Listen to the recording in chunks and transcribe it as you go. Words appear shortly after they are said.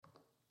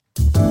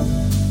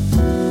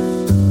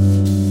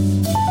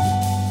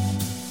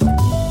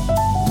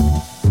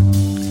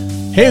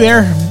Hey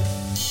there,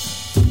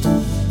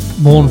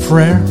 Mon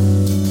Frere.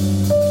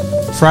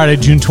 Friday,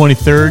 June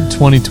 23rd,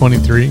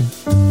 2023.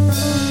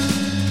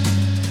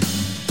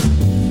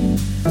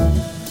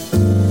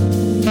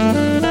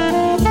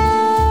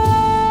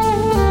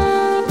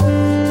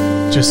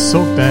 Just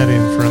soak that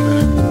in for a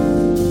minute.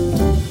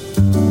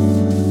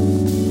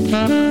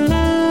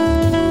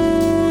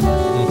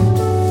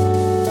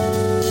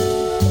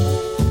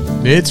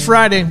 It's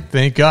Friday,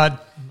 thank God.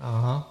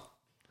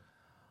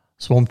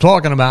 That's what I'm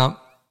talking about.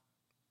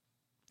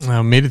 I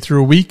made it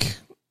through a week.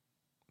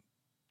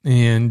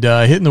 And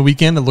hitting the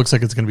weekend, it looks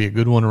like it's going to be a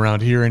good one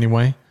around here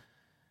anyway.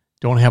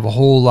 Don't have a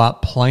whole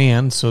lot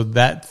planned, so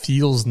that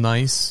feels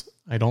nice.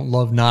 I don't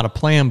love not a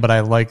plan, but I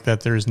like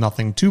that there's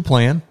nothing to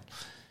plan.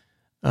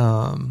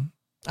 I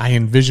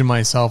envision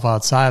myself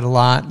outside a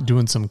lot,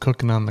 doing some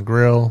cooking on the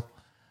grill.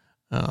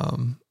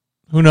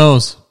 Who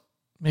knows?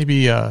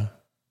 Maybe, I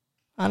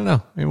don't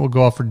know. Maybe we'll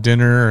go out for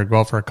dinner or go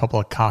out for a couple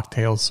of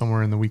cocktails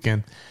somewhere in the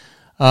weekend.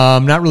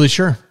 I'm not really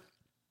sure.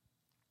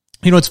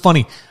 You know, it's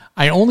funny.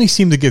 I only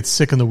seem to get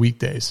sick on the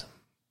weekdays.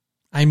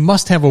 I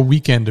must have a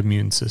weekend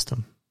immune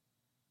system.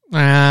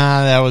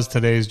 That was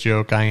today's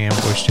joke. I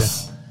ambushed you.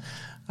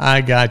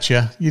 I got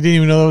you. You didn't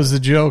even know that was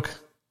the joke.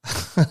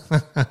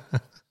 I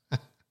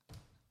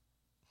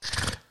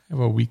have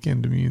a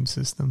weekend immune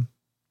system.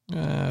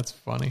 That's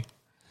funny.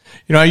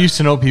 You know, I used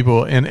to know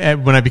people,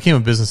 and when I became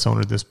a business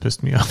owner, this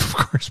pissed me off, of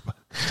course. But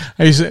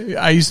I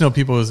used to know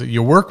people is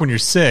you work when you're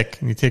sick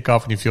and you take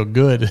off when you feel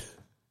good.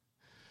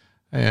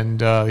 And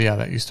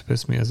that used to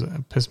piss me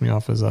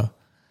off as a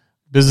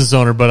business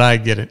owner, but I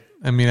get it.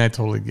 I mean, I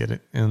totally get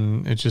it.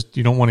 And it's just,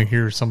 you don't want to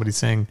hear somebody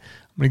saying,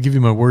 I'm going to give you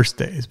my worst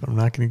days, but I'm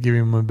not going to give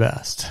you my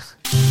best.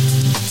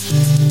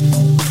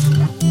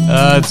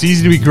 It's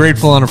easy to be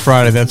grateful on a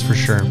Friday, that's for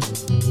sure.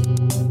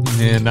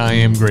 And I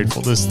am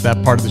grateful.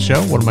 That part of the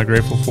show, what am I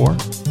grateful for?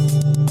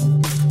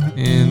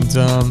 And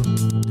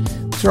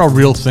these are all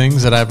real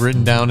things that I've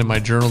written down in my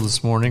journal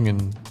this morning,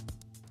 and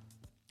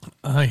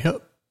I'm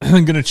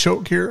going to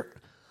choke here.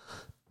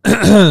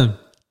 I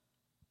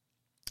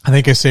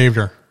think I saved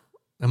her.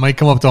 I might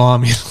come up to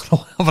haunt me in a little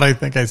while, but I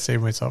think I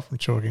saved myself from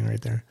choking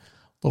right there.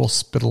 A little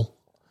spittle.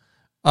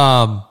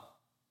 I'm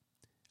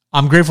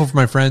grateful for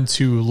my friends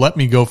who let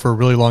me go for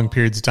really long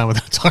periods of time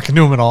without talking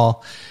to them at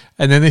all.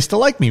 And then they still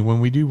like me when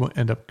we do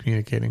end up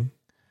communicating.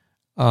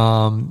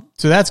 So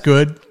that's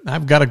good.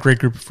 I've got a great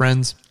group of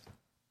friends.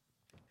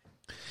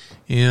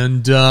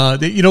 And,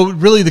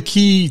 really the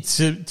key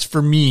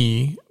for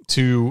me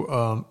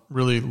to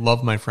really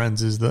love my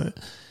friends is that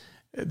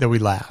we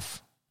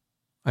laugh.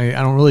 I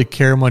don't really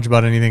care much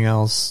about anything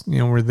else. You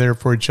know, we're there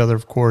for each other,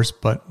 of course,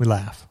 but we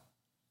laugh.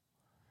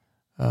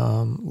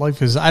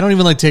 Life is, I don't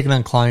even like taking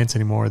on clients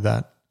anymore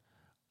that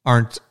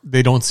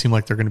they don't seem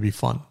like they're going to be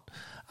fun.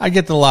 I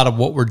get that a lot of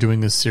what we're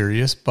doing is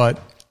serious, but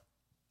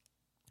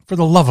for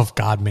the love of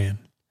God, man,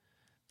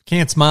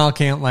 can't smile,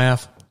 can't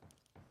laugh.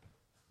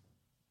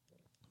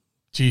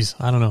 Jeez,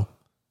 I don't know.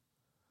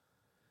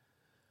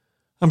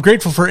 I'm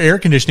grateful for air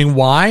conditioning.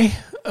 Why?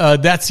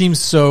 That seems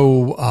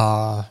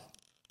so,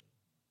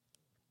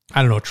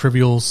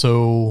 trivial.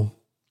 So,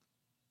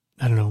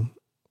 I don't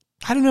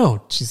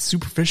know. She's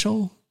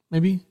superficial,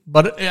 maybe.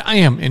 But I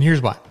am, and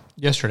here's why.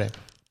 Yesterday,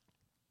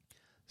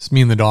 it's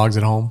me and the dogs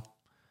at home.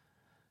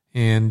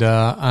 And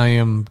I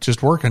am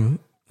just working.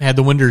 Had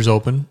the windows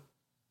open.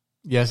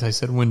 Yes, I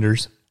said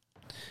windows.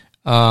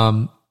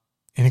 And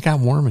it got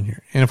warm in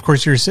here. And, of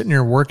course, you're sitting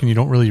here working. You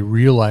don't really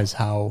realize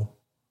how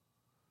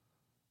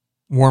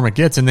warm it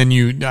gets. And then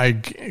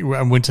I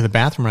went to the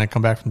bathroom and I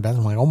come back from the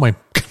bathroom. I'm like, oh my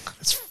God,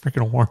 it's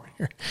freaking warm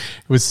here.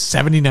 It was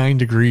 79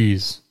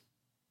 degrees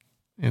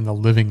in the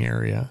living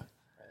area.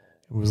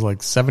 It was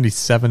like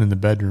 77 in the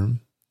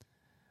bedroom.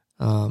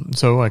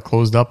 So I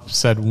closed up,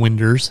 said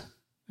windows,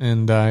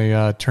 and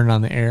I turned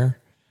on the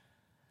air.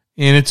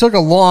 And it took a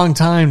long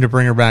time to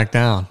bring her back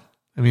down.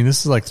 I mean,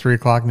 this is like 3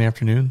 o'clock in the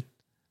afternoon.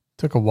 It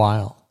took a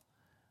while.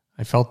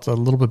 I felt a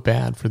little bit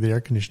bad for the air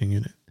conditioning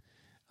unit.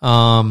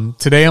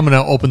 Today I'm going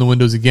to open the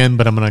windows again,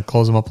 but I'm going to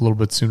close them up a little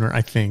bit sooner,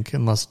 I think,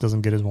 unless it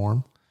doesn't get as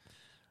warm.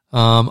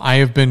 I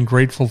have been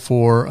grateful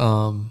for,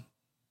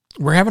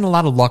 we're having a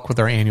lot of luck with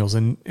our annuals,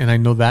 and I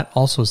know that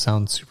also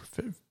sounds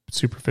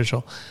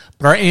superficial,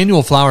 but our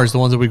annual flowers, the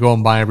ones that we go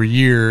and buy every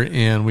year,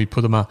 and we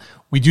put them out,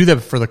 we do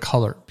that for the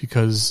color,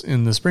 because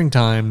in the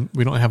springtime,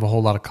 we don't have a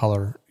whole lot of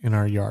color in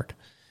our yard.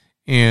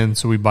 And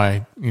so we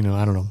buy,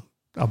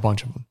 a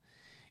bunch of them.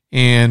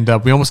 And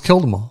we almost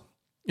killed them all.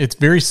 It's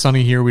very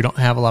sunny here. We don't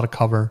have a lot of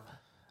cover.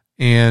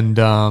 And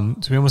so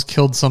we almost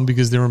killed some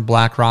because they were in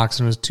black rocks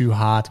and it was too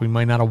hot. We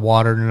might not have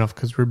watered enough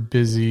because we're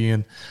busy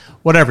and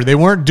whatever. They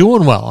weren't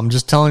doing well. I'm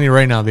just telling you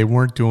right now, they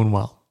weren't doing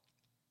well.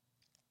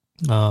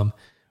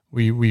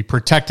 We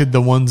protected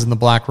the ones in the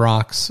black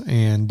rocks,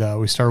 and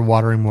we started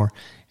watering more.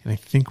 And I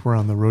think we're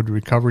on the road to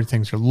recovery.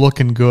 Things are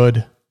looking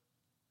good.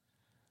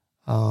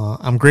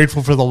 I'm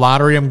grateful for the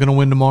lottery I'm going to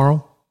win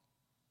tomorrow.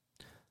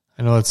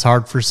 I know it's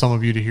hard for some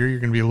of you to hear. You're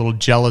going to be a little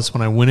jealous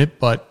when I win it,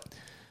 but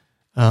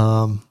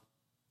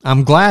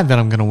I'm glad that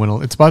I'm going to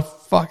win. It's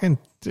about fucking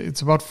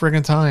It's about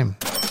friggin' time.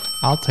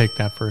 I'll take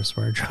that for a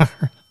swear jar.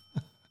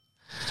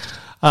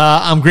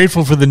 I'm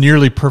grateful for the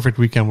nearly perfect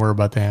weekend we're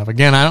about to have.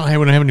 Again, we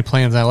don't have any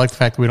plans. I like the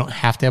fact that we don't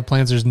have to have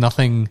plans. There's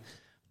nothing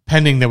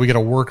pending that we got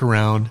to work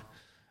around.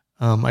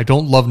 I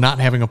don't love not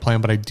having a plan,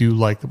 but I do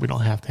like that we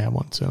don't have to have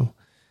one. So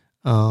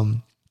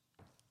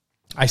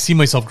I see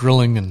myself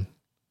grilling, and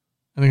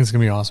I think it's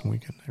going to be an awesome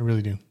weekend. I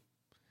really do.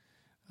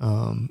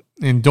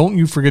 And don't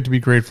you forget to be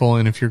grateful.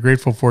 And if you're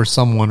grateful for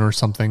someone or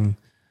something,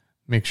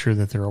 make sure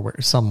that they're aware.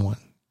 Someone.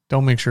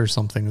 Don't make sure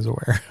something is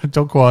aware.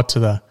 Don't go out to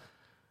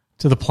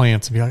the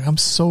plants and be like, I'm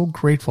so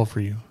grateful for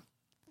you.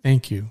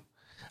 Thank you.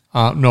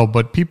 No,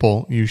 but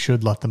people, you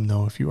should let them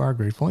know if you are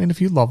grateful. And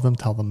if you love them,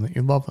 tell them that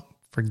you love them.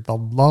 For the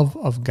love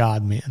of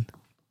God, man.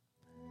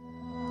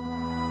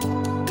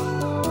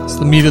 It's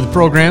the meat of the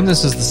program.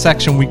 This is the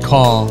section we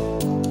call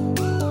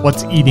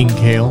What's Eating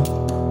Kale?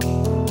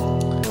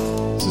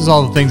 This is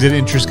all the things that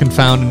interest,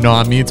 confound, and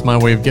gnaw at me. It's my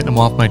way of getting them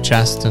off my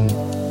chest and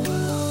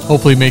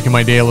hopefully making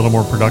my day a little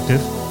more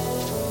productive.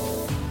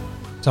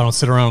 So I don't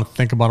sit around and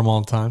think about them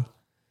all the time.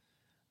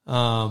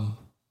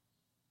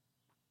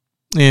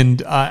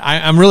 And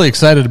I'm really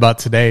excited about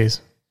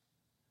today's.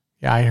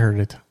 Yeah, I heard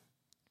it.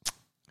 I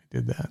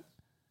did that.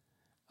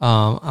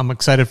 I'm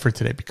excited for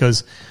today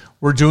because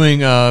we're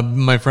doing,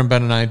 my friend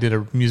Ben and I did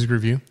a music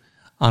review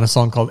on a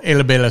song called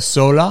Ella Baila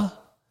Sola.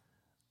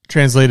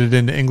 Translated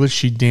into English,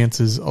 She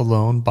Dances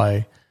Alone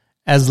by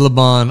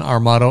Eslabon,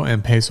 Armado,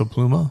 and Peso,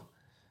 Pluma.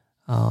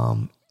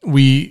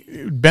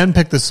 Ben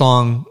picked the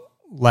song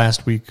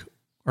last week,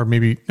 or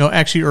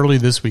actually early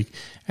this week,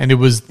 and it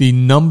was the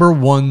number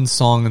one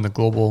song in the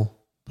global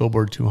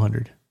Billboard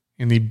 200.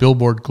 In the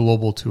Billboard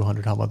Global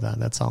 200. How about that?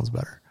 That sounds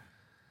better.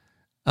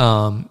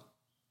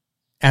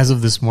 As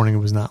of this morning, it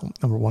was not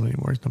number one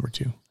anymore. It's number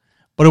two.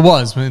 But it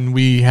was when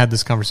we had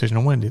this conversation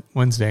on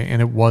Wednesday,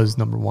 and it was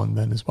number one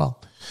then as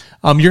well.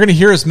 You're going to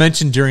hear us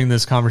mention during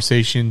this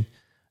conversation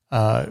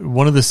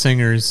one of the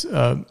singers.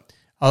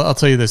 I'll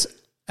tell you this.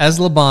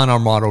 Eslabon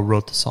Armado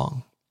wrote the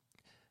song.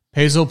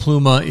 Peso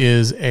Pluma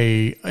is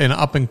an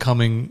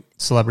up-and-coming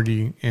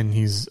celebrity, and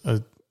he's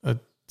a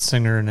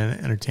singer and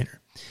an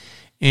entertainer.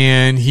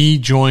 And he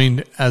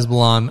joined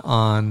Eslabon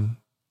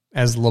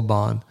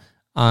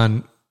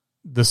on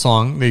the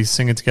song. They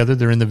sing it together.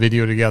 They're in the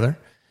video together.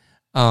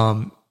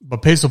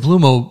 But Peso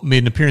Pluma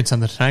made an appearance on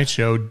The Tonight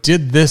Show,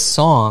 did this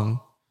song,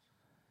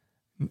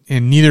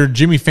 and neither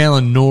Jimmy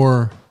Fallon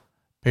nor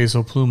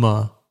Peso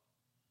Pluma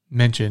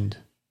mentioned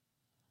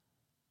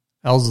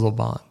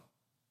Eslabon.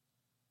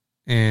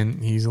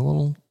 And he's a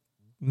little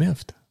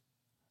miffed.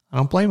 I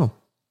don't blame him.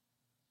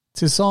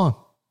 It's his song.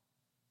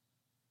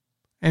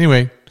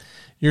 Anyway,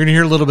 you're going to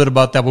hear a little bit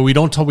about that, but we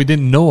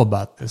didn't know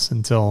about this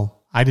until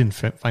I didn't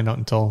find out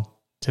until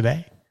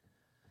today.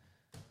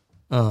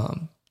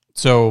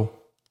 So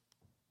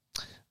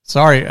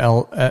sorry,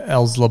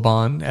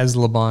 Eslabon.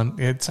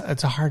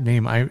 It's a hard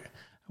name. I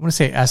want to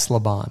say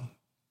Eslabon.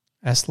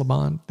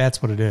 Eslabon.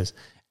 That's what it is.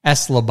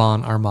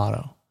 Eslabon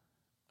Armado.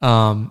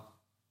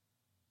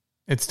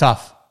 It's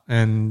tough,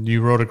 and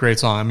you wrote a great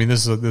song. I mean,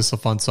 this is a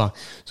fun song.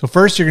 So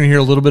first, you're going to hear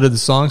a little bit of the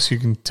song, so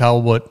you can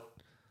tell what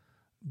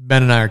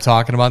Ben and I are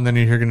talking about, and then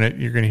you're going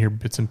to hear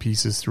bits and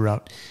pieces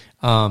throughout.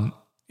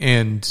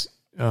 And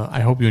I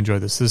hope you enjoy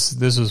this.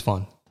 This was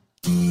fun.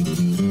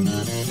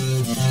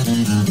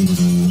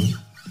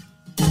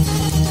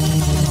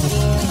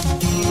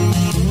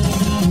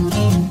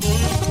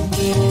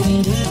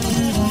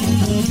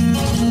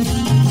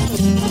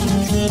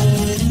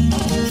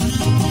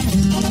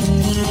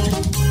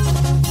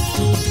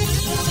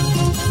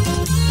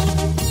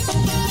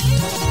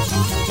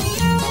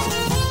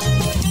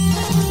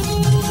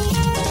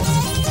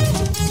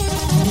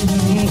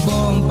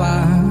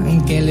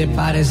 ¿Qué le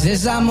parece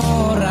esa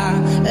morra?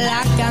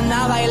 La que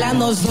anda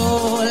bailando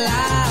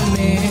sola.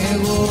 Me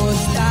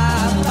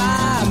gusta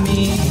pa'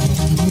 mí.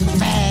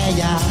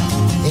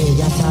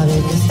 Ella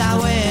sabe que está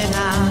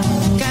buena,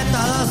 que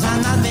todos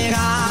andan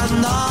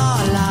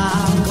mirándola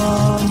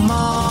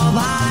como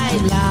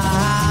baila.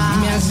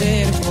 Me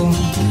acerco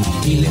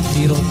y le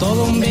tiro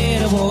todo un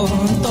verbo.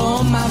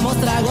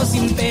 Tomamos tragos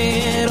sin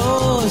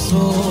pero,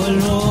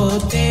 solo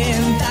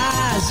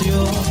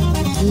tentación.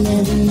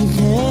 Le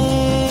dije,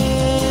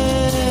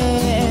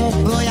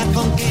 voy a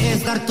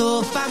conquistar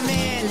tu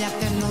familia,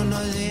 que no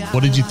nos diga.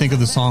 What did you think of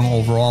the song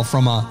overall,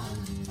 from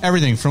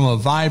everything, from a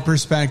vibe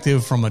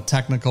perspective, from a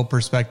technical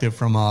perspective,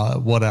 from a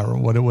whatever?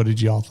 What did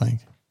you all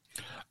think?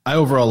 I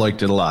overall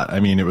liked it a lot.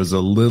 I mean, it was a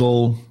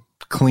little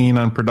clean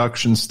on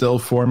production still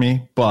for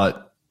me,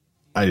 but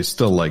I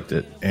still liked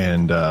it.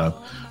 And I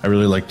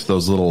really liked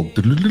those little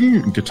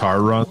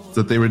guitar runs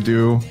that they would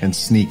do and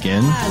sneak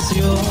in.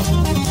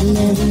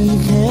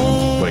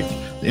 Like,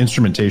 the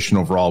instrumentation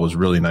overall was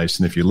really nice.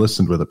 And if you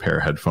listened with a pair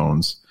of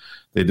headphones,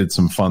 they did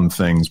some fun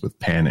things with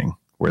panning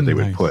where they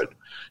would put,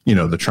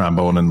 the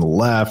trombone in the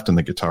left and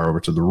the guitar over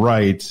to the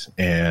right.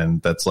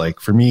 And that's, like,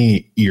 for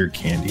me, ear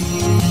candy.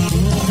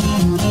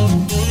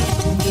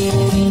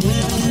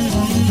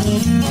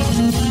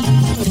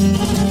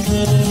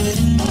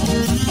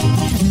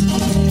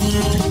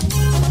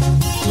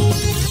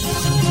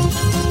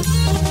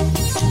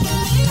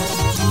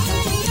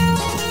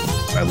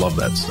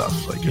 that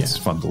stuff. Like it's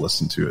fun to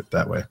listen to it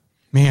that way.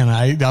 Man,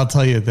 I'll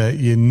tell you that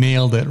you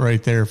nailed it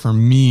right there for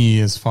me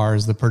as far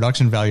as the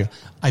production value.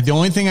 The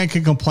only thing I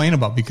could complain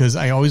about, because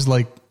I always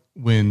like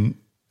when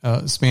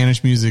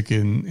Spanish music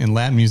and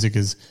Latin music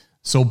is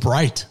so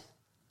bright.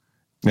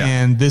 Yeah.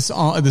 And this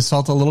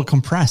felt a little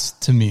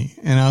compressed to me.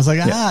 And I was like,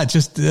 I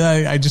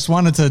just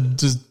wanted to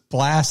just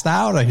blast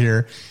out of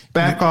here.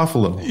 Back off a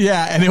little.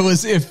 Yeah. And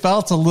it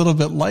felt a little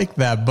bit like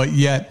that, but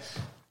yet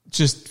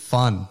just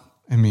fun.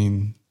 I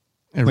mean,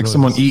 like really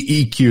someone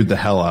EQ'd the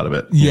hell out of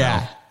it.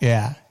 Yeah. You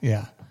know?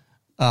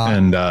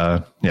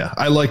 Yeah.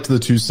 I liked the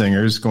two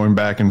singers going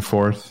back and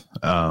forth.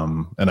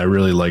 And I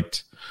really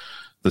liked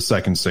the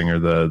second singer,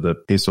 the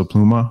Peso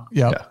Pluma.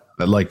 Yep. Yeah.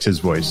 I liked his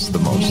voice the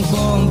most.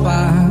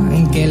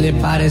 ¿Qué le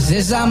parece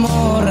esa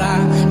morra?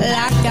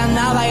 La que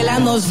anda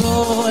bailando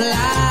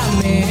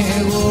sola. Me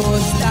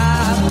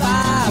gusta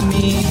pa'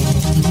 mí.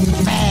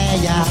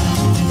 Bella,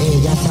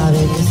 ella sabe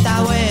que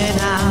está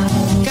buena.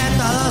 Que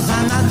todos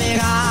andan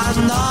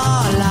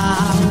mirándola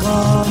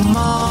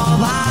como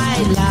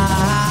baila.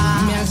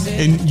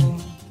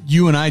 And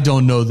you and I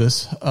don't know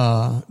this,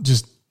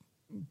 just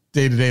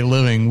day-to-day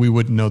living, we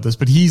wouldn't know this,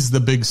 but he's the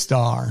big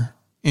star.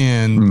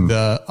 And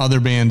the other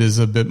band is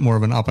a bit more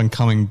of an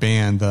up-and-coming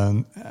band,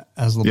 the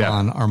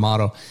Eslabon,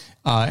 Armado.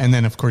 And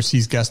then, of course,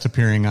 he's guest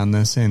appearing on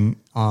this. And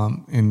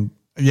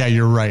yeah,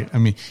 you're right. I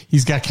mean,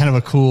 he's got kind of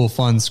a cool,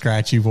 fun,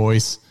 scratchy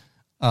voice.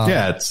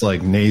 It's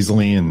like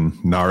nasally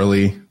and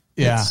gnarly.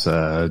 Yeah. It's,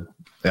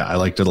 I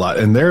liked it a lot.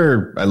 And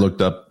I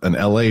looked up an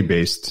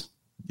LA-based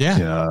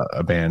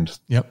a band,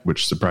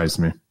 which surprised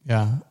me.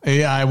 Yeah.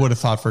 I would have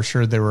thought for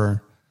sure they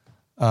were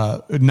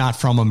not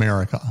from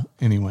America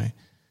anyway.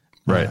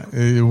 Right.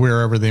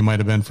 Wherever they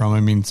might have been from. I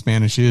mean,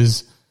 Spanish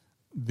is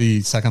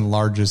the second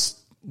largest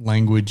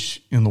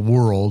language in the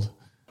world.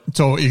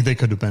 So they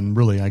could have been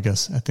really, I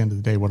guess, at the end of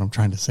the day, what I'm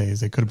trying to say is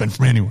they could have been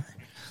from anywhere.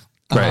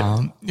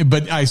 Right.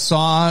 But I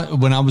saw,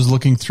 when I was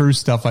looking through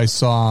stuff, I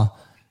saw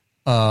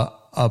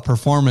a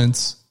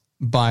performance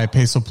by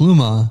Peso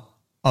Pluma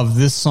of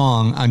this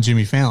song on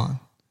Jimmy Fallon.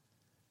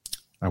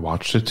 I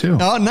watched it too.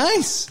 Oh,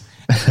 nice.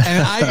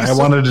 And I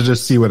wanted to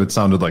just see what it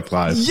sounded like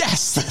live.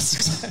 Yes,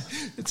 that's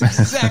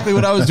exactly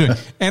what I was doing.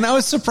 And I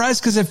was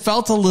surprised because it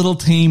felt a little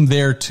tame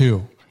there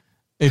too.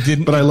 It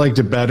didn't, but I liked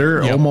it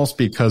better almost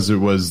because it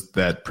was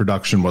that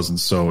production wasn't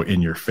so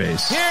in your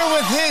face. Here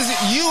with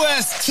his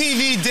U.S.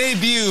 TV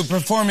debut,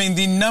 performing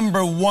the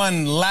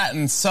 #1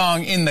 Latin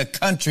song in the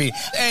country,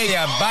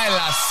 Ella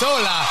Baila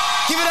Sola.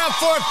 Give it up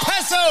for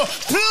Peso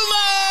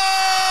Pluma!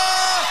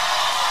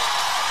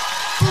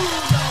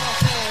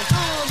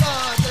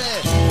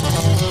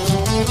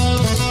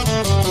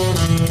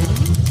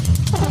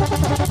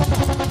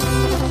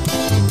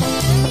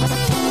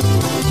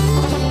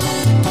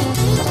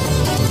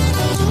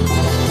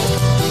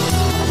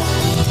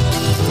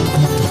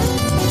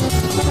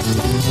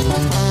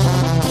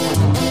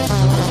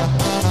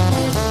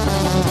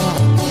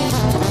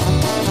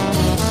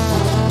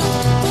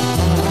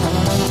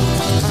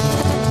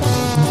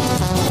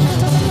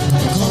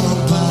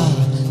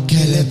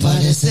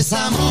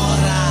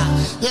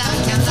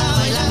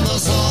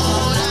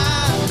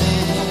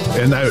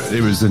 And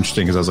it was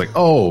interesting because I was like,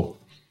 oh,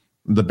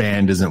 the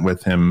band isn't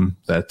with him.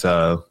 That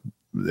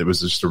it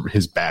was just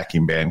his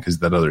backing band because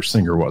that other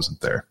singer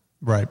wasn't there.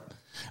 Right.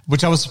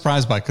 Which I was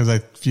surprised by because I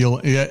feel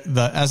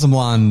the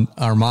Eslabon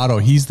Armado,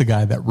 he's the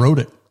guy that wrote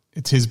it.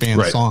 It's his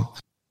band's song.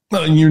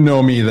 Well, and you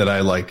know me that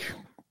I like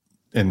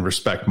and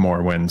respect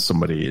more when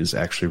somebody is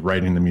actually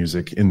writing the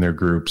music in their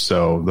group.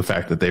 So the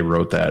fact that they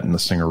wrote that and the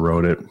singer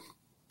wrote it,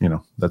 you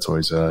know, that's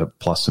always a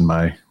plus in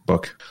my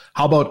book.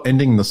 How about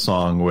ending the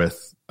song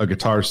with a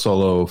guitar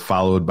solo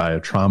followed by a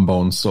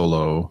trombone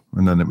solo,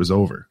 and then it was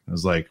over? I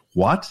was like,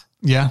 what?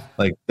 Yeah.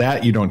 Like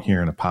that you don't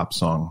hear in a pop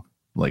song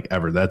like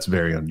ever. That's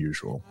very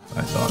unusual,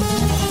 I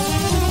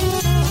thought.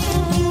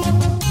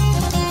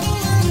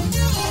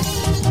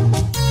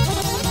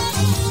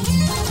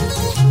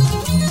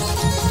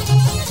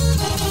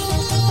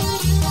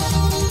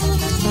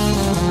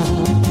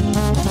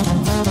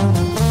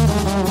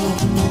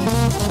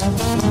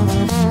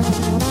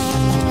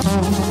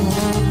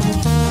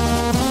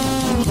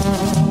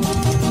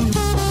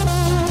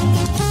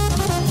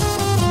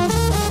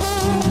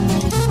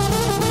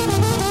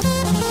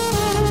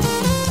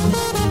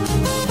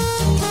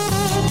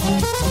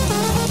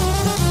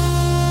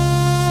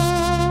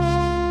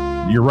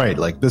 You're right.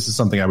 Like this is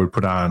something I would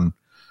put on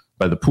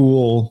by the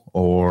pool,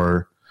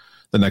 or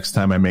the next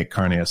time I make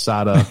carne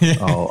asada,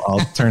 I'll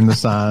turn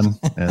this on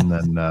and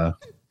then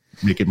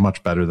make it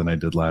much better than I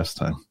did last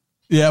time.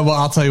 Yeah, well,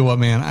 I'll tell you what,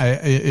 man.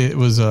 It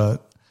was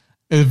a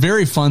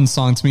very fun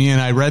song to me,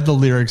 and I read the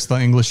lyrics, the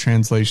English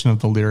translation of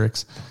the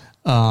lyrics,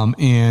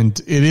 and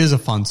it is a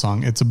fun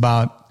song. It's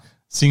about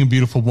seeing a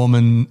beautiful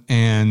woman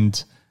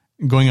and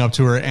going up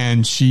to her,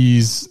 and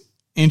she's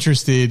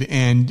interested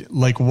and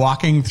like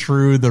walking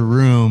through the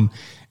room,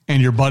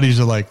 and your buddies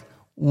are like,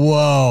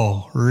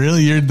 whoa,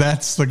 really?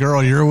 That's the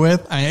girl you're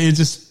with?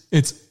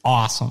 It's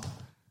awesome.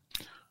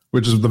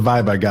 Which is the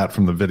vibe I got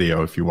from the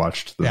video. If you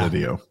watched the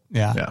video.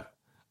 Yeah.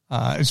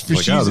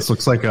 This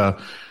looks like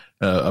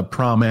a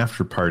prom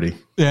after party.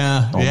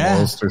 Yeah.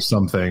 Almost, or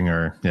something,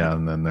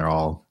 and then they're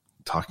all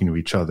talking to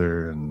each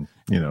other and,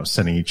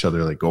 sending each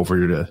other like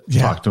over to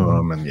talk to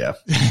them. And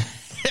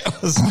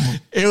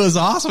it was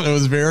awesome. It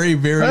was very,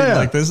 very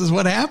like, this is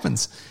what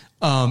happens.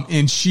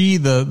 And she,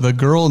 the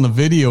girl in the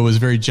video, was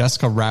very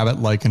Jessica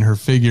Rabbit-like, and her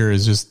figure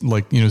is just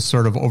like,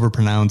 sort of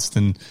overpronounced,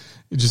 and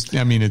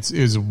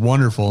it's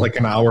wonderful. Like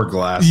an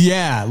hourglass.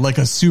 Yeah. Like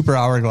a super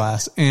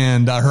hourglass.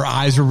 And her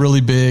eyes were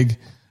really big.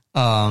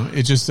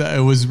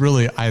 It was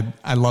really,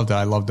 I loved it.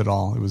 I loved it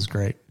all. It was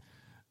great.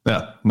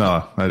 Yeah,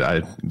 no,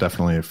 I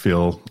definitely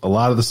feel a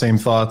lot of the same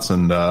thoughts,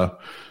 and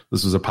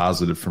this was a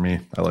positive for me.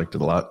 I liked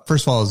it a lot.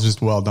 First of all, it's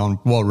just well done,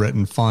 well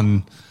written,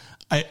 fun.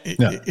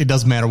 It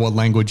doesn't matter what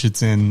language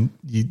it's in.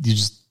 You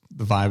just,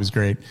 the vibe is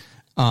great.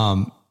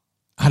 I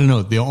don't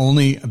know. The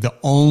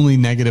only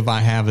negative I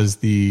have is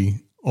the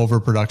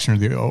overproduction or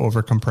the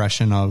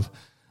overcompression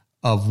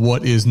of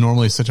what is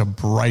normally such a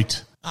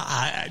bright,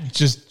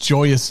 just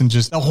joyous, and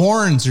just the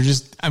horns are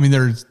just,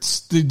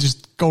 they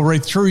just go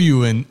right through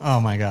you, and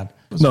oh my God.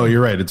 No,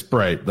 you're right. It's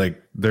bright. Like,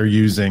 they're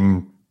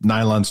using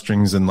nylon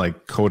strings and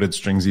like coated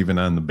strings even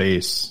on the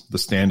bass, the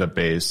stand-up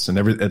bass, and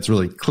it's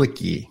really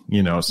clicky,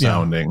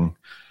 sounding.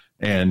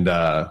 Yeah.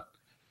 And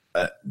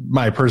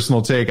my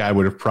personal take, I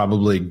would have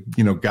probably,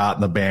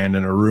 gotten the band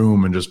in a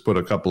room and just put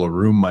a couple of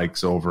room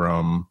mics over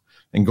them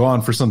and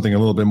gone for something a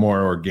little bit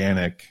more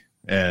organic.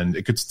 And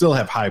it could still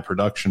have high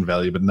production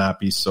value, but not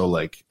be so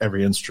like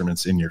every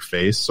instrument's in your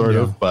face sort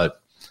of. But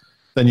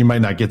then you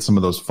might not get some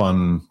of those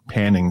fun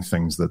panning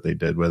things that they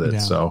did with it. Yeah.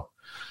 So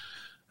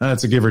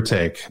it's a give or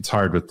take. It's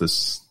hard with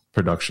this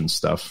production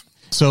stuff.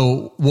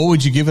 So what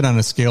would you give it on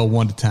a scale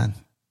 1 to 10?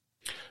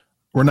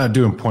 We're not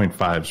doing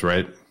 0.5s,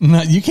 right?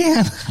 No, you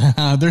can't.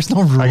 There's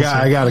no rules.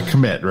 I got to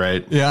commit,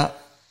 right? Yeah.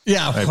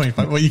 Yeah.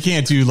 0.5. Well, you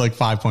can't do like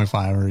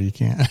 5.5, or you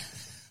can't.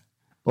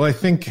 Well, I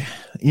think,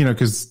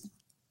 because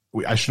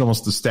I should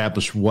almost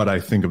establish what I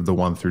think of the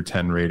 1 through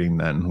 10 rating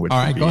then. Which all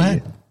right, go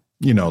ahead.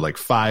 Like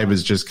 5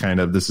 is just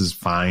kind of, this is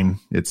fine.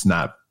 It's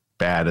not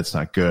bad. It's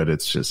not good.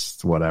 It's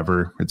just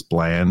whatever. It's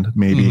bland,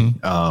 maybe.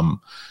 Mm-hmm.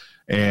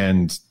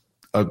 And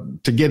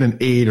to get an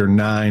 8 or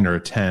 9 or a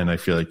 10, I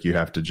feel like you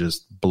have to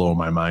just blow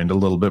my mind a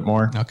little bit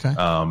more. Okay.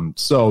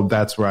 So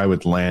that's where I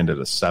would land at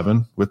a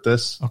 7 with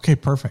this. Okay,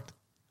 perfect.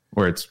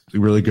 Where it's a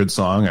really good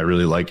song. I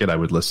really like it. I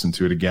would listen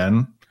to it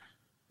again.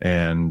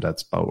 And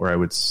that's about where I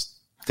would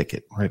stick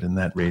it, right in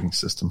that rating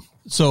system.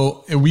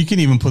 So we can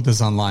even put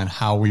this online,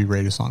 how we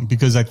rate a song,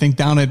 because I think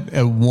down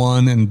at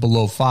 1 and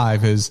below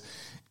 5 is,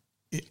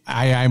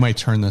 I might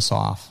turn this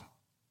off.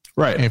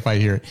 Right. If I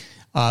hear it.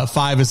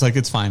 5 is like,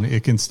 it's fine.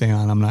 It can stay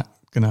on. I'm not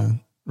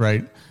gonna,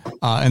 right.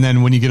 And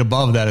then when you get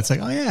above that, it's like,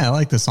 oh yeah, I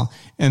like this song.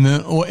 And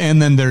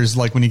then there's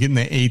like, when you get in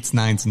the 8s,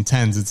 9s, and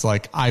 10s, it's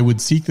like, I would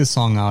seek this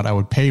song out. I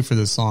would pay for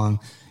this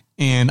song,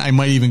 and I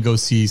might even go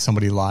see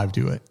somebody live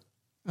do it.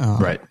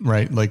 Right.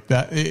 Like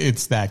that.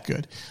 It's that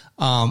good.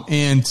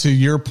 And to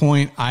your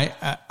point,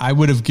 I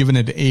would have given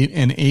it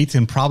an 8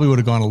 and probably would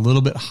have gone a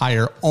little bit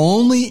higher,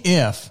 only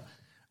if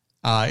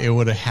it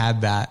would have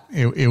had that.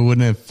 It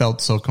wouldn't have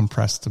felt so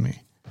compressed to me.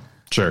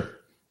 Sure.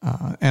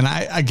 And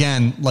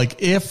again,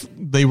 like if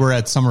they were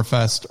at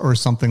Summerfest or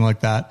something like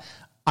that,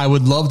 I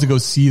would love to go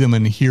see them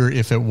and hear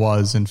if it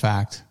was, in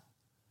fact,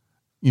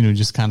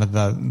 just kind of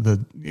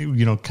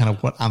kind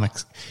of what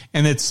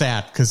and it's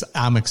sad because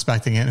I'm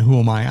expecting it. Who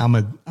am I?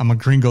 I'm a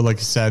gringo, like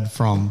you said,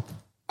 from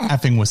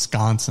effing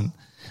Wisconsin,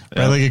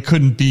 right? Like it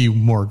couldn't be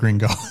more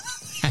gringo.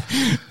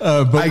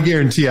 But I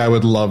guarantee I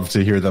would love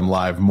to hear them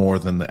live more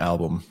than the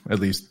album,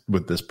 at least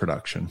with this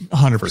production.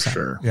 100%. For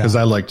sure. Because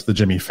I liked the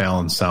Jimmy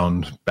Fallon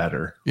sound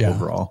better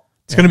overall.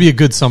 It's going to be a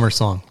good summer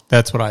song.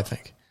 That's what I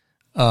think.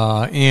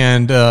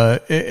 And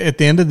at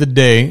the end of the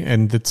day,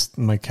 and that's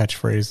my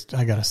catchphrase,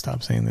 I got to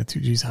stop saying that too.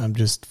 Geez, I'm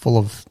just full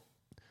of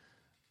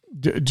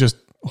just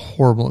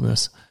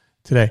horribleness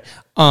today.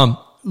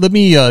 Let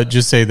me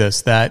just say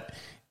this, that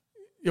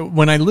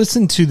when I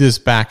listen to this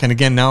back, and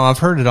again, now I've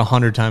heard it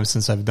 100 times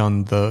since I've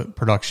done the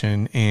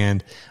production,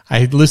 and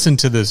I listened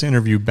to this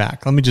interview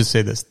back. Let me just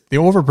say this. The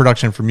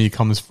overproduction for me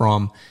comes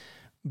from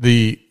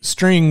the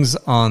strings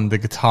on the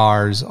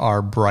guitars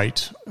are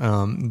bright.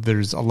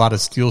 There's a lot of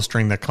steel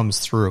string that comes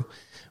through,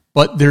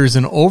 but there's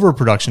an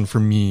overproduction for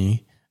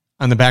me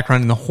on the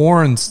background, and the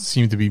horns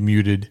seem to be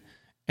muted.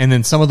 And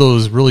then some of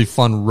those really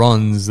fun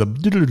runs, on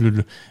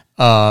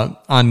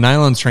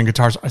nylon string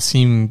guitars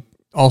seem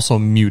also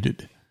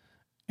muted.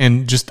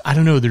 And just, I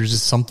don't know, there's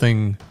just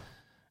something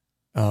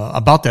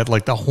about that.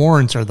 Like the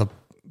horns are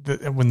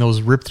when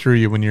those rip through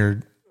you when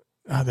you're,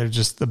 they're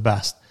just the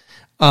best.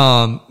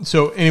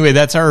 So anyway,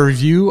 that's our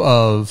review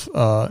of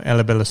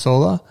Ella Baila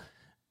Sola.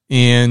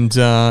 And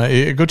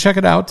go check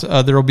it out.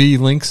 There will be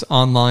links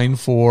online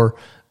for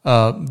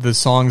the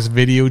song's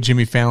video,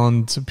 Jimmy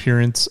Fallon's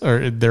appearance,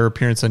 or their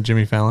appearance on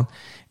Jimmy Fallon.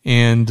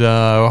 And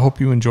I hope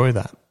you enjoy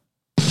that.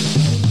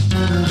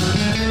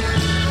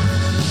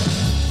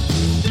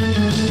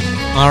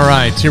 All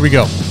right, here we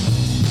go.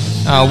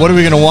 What are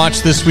we going to watch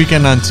this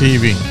weekend on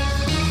TV?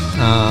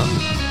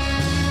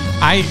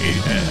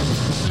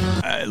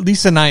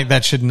 Lisa and I,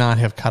 that should not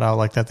have cut out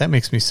like that. That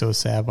makes me so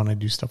sad when I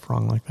do stuff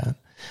wrong like that.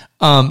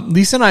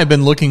 Lisa and I have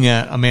been looking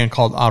at A Man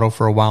Called Otto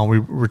for a while. We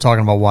were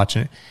talking about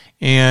watching it,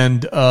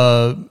 and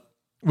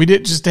we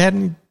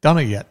hadn't done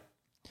it yet.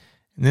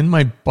 And then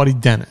my buddy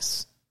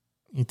Dennis,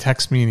 he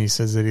texts me and he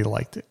says that he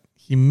liked it.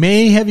 He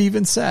may have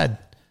even said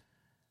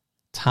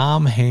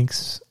Tom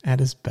Hanks at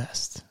his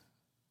best.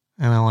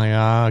 And I'm like,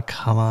 oh,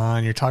 come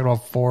on. You're talking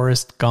about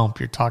Forrest Gump.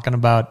 You're talking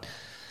about,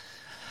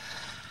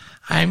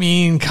 I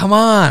mean, come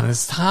on.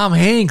 It's Tom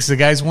Hanks. The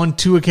guy's won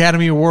 2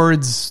 Academy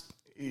Awards.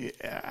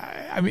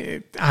 I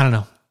mean, I don't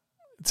know.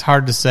 It's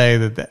hard to say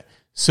that.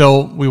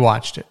 So we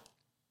watched it.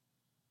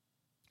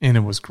 And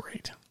it was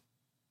great.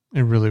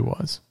 It really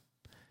was.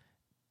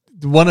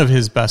 One of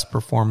his best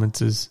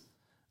performances.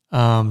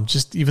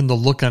 Just even the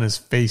look on his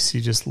face, he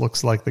just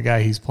looks like the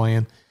guy he's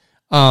playing.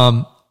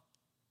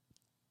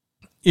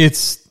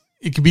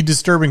 It can be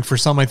disturbing for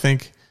some, I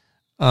think.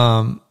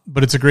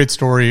 But it's a great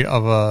story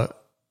of a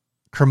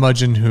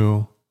curmudgeon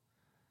who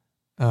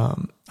a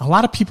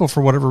lot of people,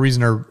 for whatever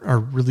reason, are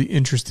really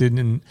interested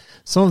in.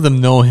 Some of them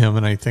know him,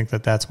 and I think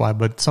that's why.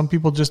 But some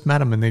people just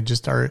met him, and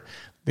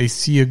they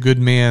see a good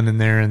man in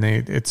there, and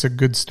it's a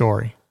good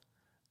story.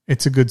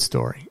 It's a good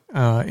story.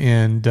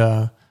 And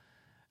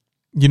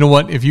you know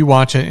what? If you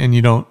watch it and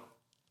you don't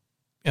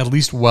at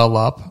least well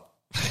up,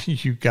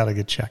 you got to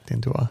get checked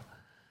into a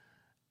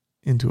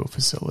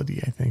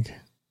facility, I think.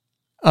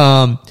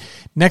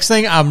 Next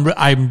thing,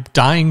 I'm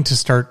dying to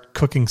start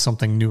cooking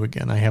something new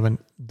again. I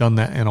haven't done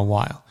that in a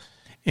while.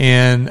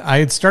 And I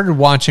had started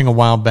watching a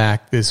while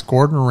back this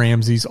Gordon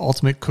Ramsay's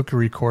Ultimate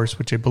Cookery Course,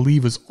 which I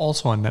believe is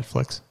also on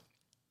Netflix.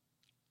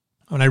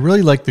 And I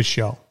really like the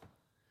show.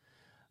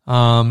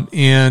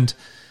 And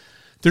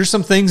there's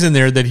some things in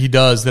there that he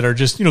does that are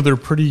just, they're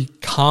pretty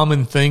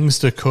common things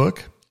to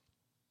cook.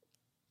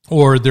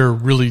 Or they're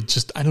really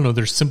just, I don't know,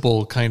 they're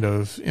simple kind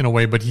of in a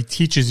way, but he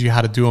teaches you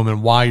how to do them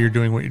and why you're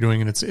doing what you're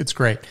doing, and it's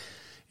great.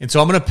 And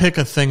so I'm going to pick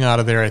a thing out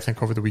of there, I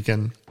think, over the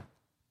weekend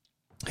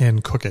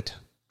and cook it.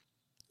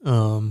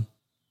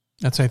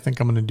 That's what I think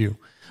I'm going to do.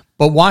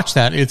 But watch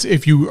that. It's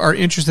if you are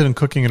interested in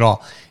cooking at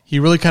all. He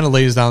really kind of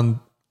lays down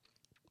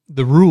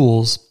the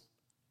rules,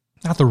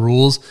 not the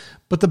rules,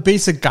 but the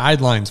basic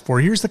guidelines for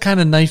here's the kind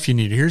of knife you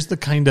need. Here's the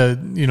kind of,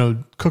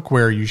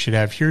 cookware you should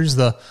have. Here's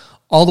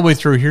all the way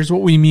through. Here's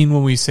what we mean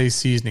when we say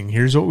seasoning.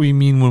 Here's what we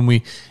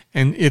mean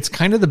and it's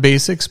kind of the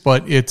basics,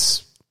 but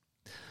it's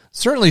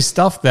certainly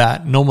stuff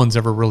that no one's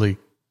ever really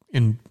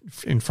in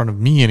front of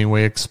me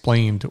anyway,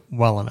 explained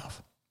well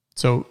enough.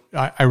 So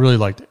I really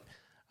liked it.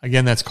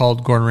 Again, that's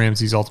called Gordon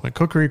Ramsay's Ultimate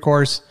Cookery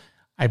Course.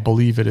 I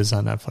believe it is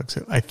on Netflix.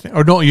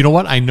 You know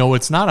what? I know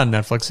it's not on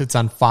Netflix. It's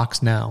on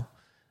Fox Now,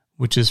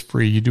 which is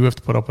free. You do have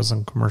to put up with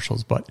some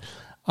commercials, but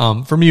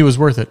for me, it was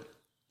worth it.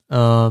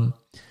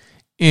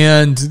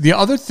 And the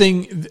other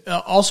thing,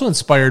 also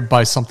inspired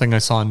by something I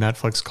saw on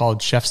Netflix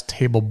called Chef's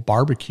Table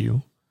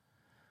Barbecue,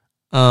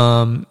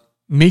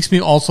 makes me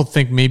also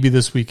think maybe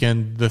this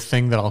weekend, the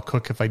thing that I'll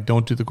cook if I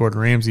don't do the Gordon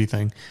Ramsay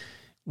thing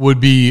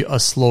would be a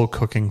slow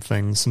cooking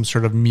thing, some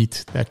sort of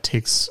meat that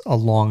takes a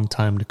long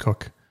time to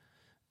cook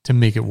to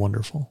make it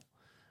wonderful.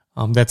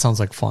 That sounds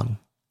like fun.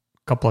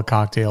 A couple of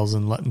cocktails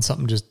and letting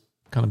something just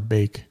kind of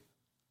bake.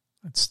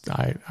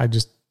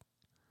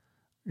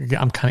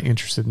 I'm kind of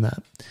interested in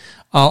that.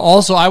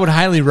 Also, I would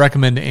highly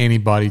recommend to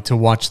anybody to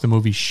watch the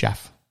movie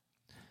Chef.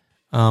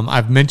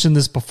 I've mentioned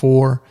this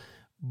before,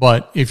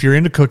 but if you're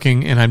into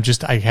cooking, and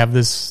I have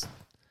this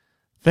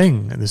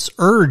thing, this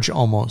urge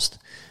almost.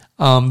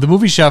 The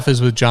movie Chef is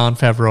with Jon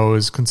Favreau,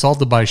 is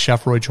consulted by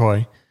Chef Roy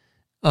Choi,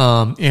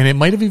 and it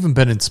might have even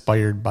been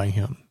inspired by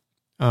him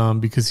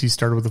because he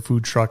started with a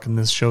food truck, and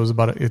this show's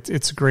about it.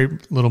 It's a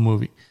great little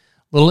movie,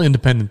 little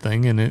independent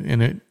thing, and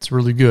it's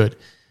really good.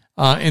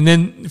 And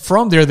then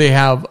from there, they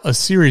have a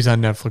series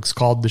on Netflix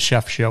called The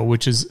Chef Show,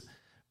 which is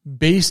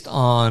based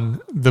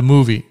on the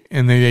movie.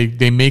 And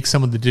they make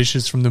some of the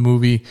dishes from the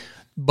movie,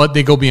 but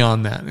they go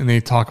beyond that. And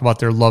they talk about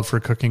their love for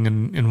cooking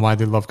and why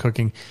they love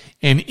cooking.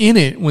 And in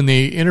it, when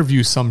they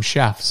interview some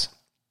chefs,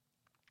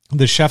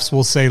 the chefs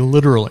will say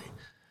literally,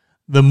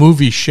 the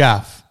movie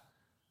Chef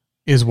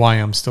is why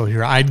I'm still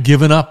here. I'd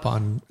given up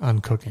on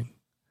cooking.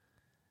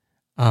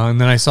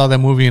 And then I saw that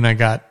movie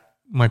and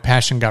my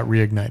passion got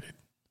reignited.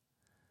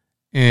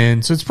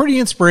 And so it's pretty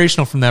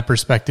inspirational from that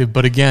perspective.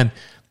 But again,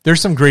 there's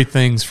some great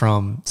things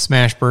from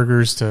smash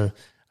burgers to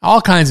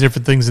all kinds of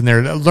different things in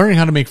there. Learning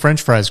how to make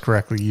French fries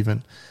correctly,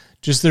 even.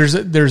 Just there's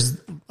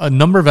a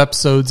number of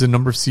episodes, a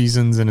number of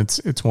seasons, and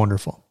it's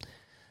wonderful.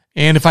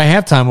 And if I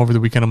have time over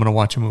the weekend, I'm going to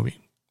watch a movie.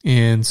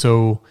 And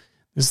so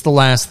this is the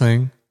last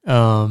thing.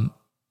 And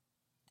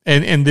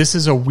this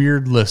is a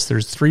weird list.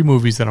 There's 3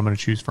 movies that I'm going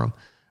to choose from.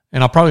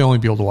 And I'll probably only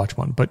be able to watch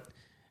one. But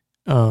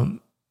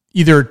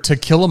either To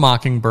Kill a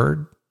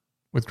Mockingbird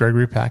with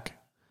Gregory Peck,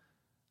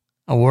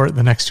 or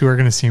the next 2 are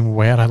going to seem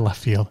way out of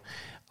left field,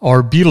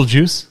 or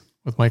Beetlejuice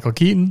with Michael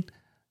Keaton,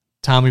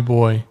 Tommy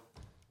Boy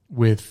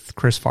with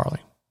Chris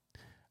Farley.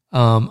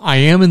 I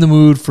am in the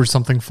mood for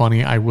something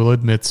funny, I will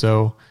admit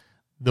so.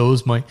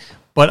 Those might,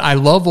 But I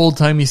love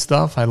old-timey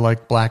stuff. I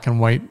like black and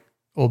white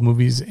old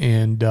movies,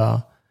 and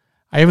I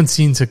haven't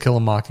seen To Kill a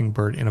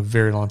Mockingbird in a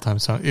very long time,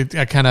 so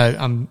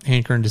I'm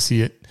hankering to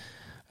see it.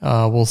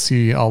 We'll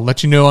see. I'll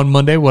let you know on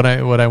Monday what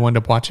I wind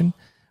up watching.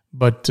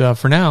 But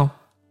for now,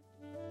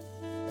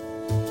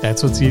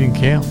 that's what's eating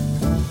kale.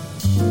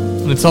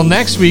 And until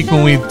next week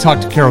when we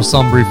talk to Carol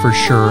Sumbry for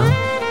sure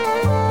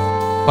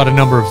about a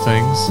number of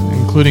things,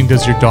 including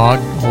does your dog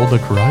hold a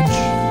grudge?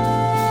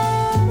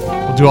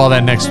 We'll do all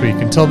that next week.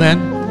 Until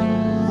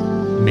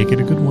then, make it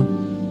a good one.